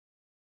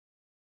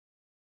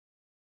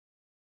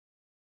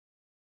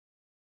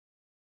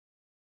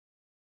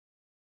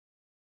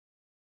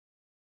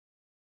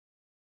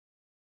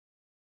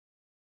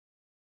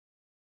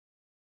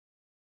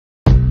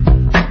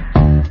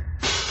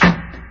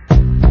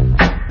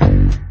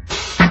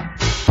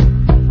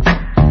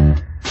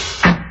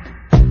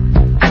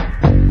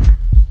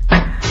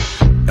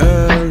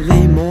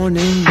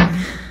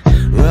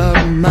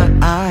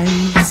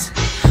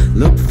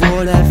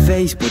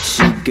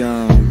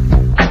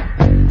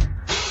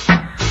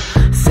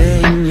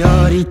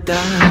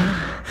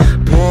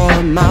Senorita,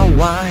 pour my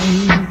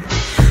wine.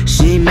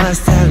 She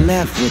must have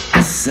left with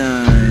the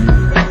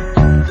sun.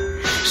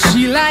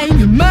 She like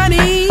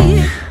money.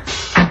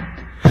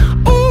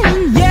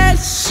 Oh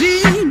yes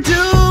she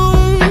do.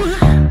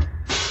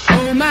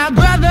 Oh my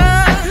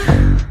brother,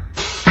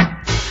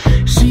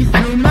 she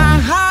threw my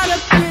heart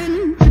up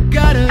in the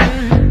gutter.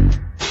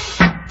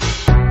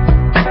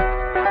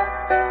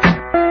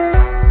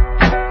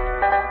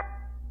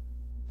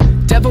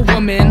 Devil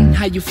woman,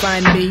 how you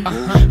find me?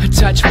 Her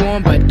touch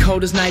warm but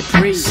cold as night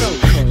breeze.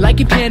 Like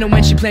a piano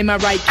when she play my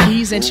right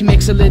keys, and she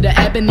mix a little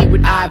ebony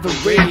with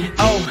ivory.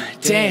 Oh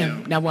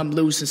damn, now I'm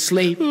losing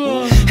sleep.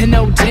 And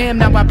oh damn,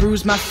 now I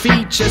bruise my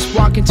feet just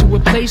walking to a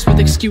place with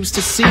excuse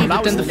to see.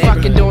 But then the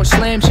fucking door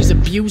slams, she's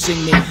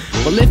abusing me.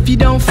 Well, if you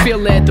don't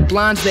feel it, the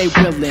blondes they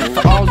willin.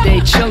 For all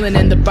day chillin'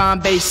 in the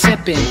Bombay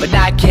sippin'. But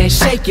I can't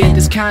shake it,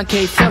 this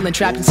concave feelin',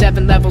 trapped in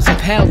 7 levels of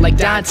hell like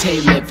Dante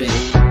Livin.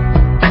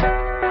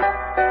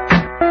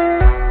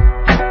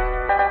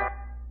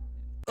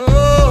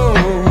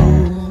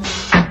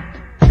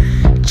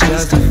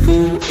 Just a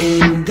fool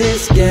in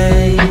this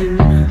game.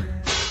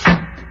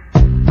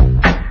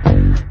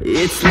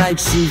 It's like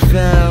she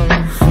fell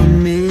for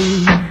me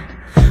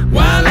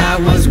while I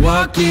was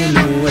walking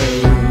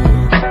away.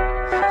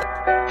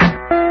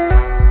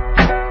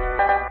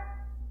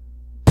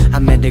 I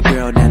met a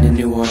girl down in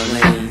New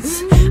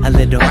Orleans, a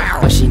little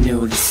but she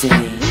knew the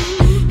scene.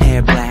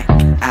 Hair black,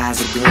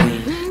 eyes are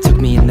green. Took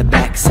me in the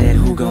back, said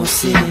who gon'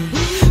 see?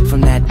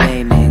 From that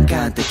day, man,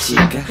 got the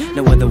chica.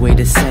 No other way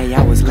to say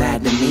I was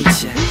glad to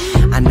meet ya.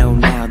 I know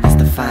now that's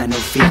the final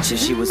feature.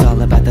 She was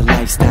all about the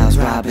lifestyles,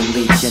 Robin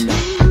Leach, you know.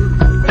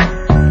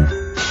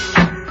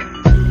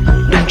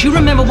 Don't you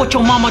remember what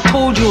your mama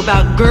told you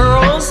about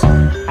girls?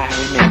 I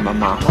remember,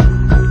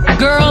 mama.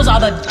 Girls are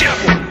the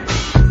devil.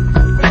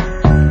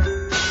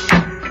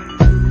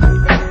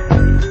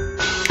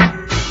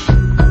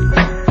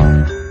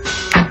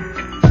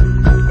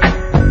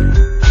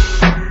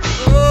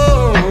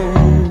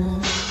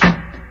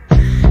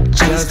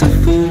 Just a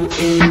fool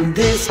in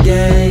this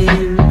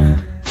game.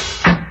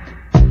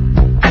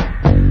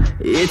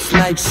 It's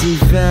like she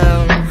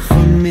fell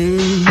for me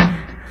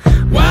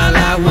while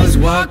I was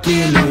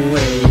walking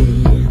away.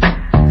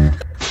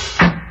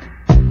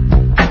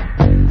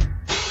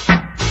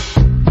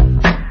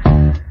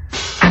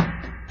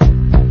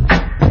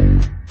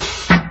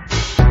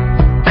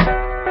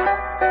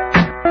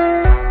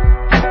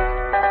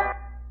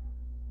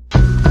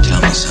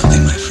 Tell me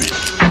something, my friend.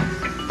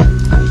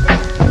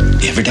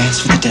 You ever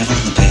dance with the devil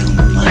in the pale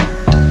moonlight?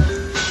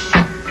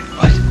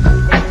 What?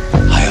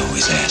 I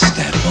always ask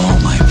that of all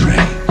my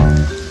prey.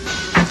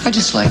 I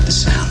just like the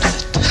sound of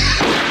it.